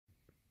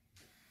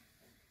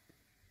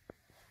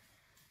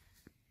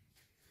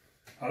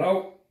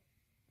Hello?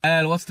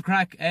 What's the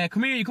crack?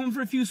 Come here, you coming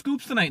for a few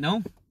scoops tonight,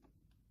 no?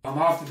 I'm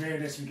off the beer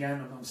this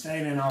weekend. I'm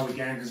staying in all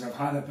weekend because I've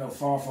had about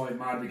 4 or 5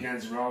 mad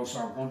weekends in a row, so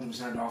I'm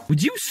 100% off.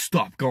 Would you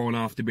stop going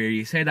off the beer?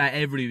 You say that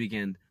every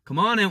weekend. Come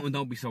on out and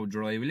don't be so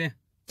dry, will you?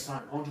 This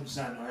time,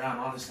 100%, I am,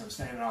 honestly, I'm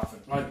staying off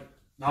it. Right,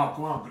 no,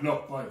 come on, good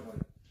luck, bye.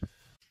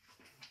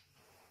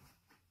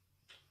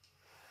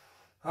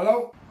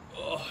 Hello?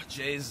 Oh,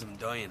 Jesus, I'm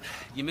dying.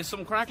 You missed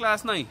some crack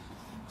last night?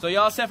 So you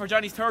all set for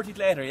Johnny's 30th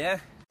later, yeah?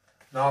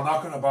 No, I'm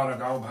not going to bother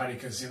going, Paddy,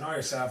 because you know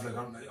yourself, like,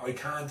 I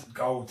can't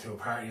go to a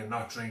party and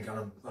not drink,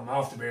 and I'm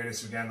off the beer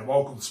this weekend. I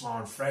woke up this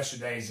morning, fresh as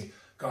daisy,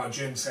 got a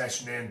gym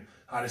session in,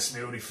 had a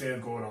smoothie, feel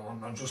good.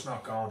 I'm just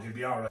not going. He'll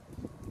be alright.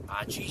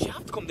 Ah, jeez, you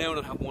have to come down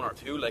and have one or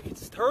two. Like, it's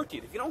his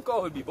 30th. If you don't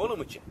go, he'll be bullying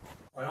with you.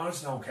 I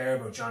honestly don't care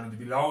about Johnny.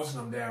 There'll be loads of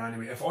them there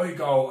anyway. If I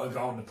go, I'll go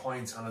on the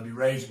points, and I'll be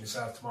raging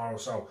myself tomorrow,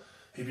 so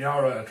he'll be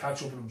alright. I'll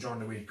catch up with him during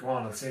the week. Go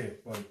on, I'll see you.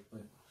 Bye.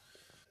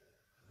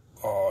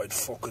 Oh, I'd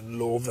fucking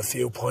love a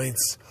few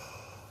points.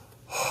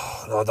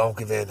 No, don't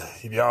give in.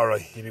 He'll be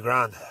alright. He'll be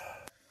grand.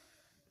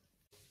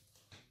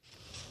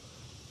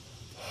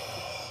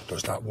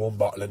 There's that one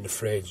bottle in the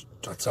fridge.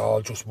 That's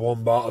all. Just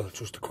one bottle.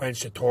 Just to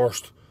quench your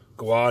thirst.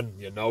 Go on.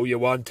 You know you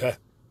want to.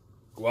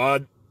 Go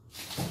on.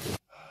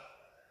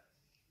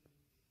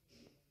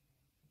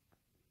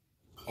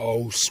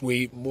 Oh,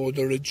 sweet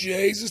mother of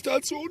Jesus.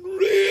 That's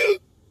unreal.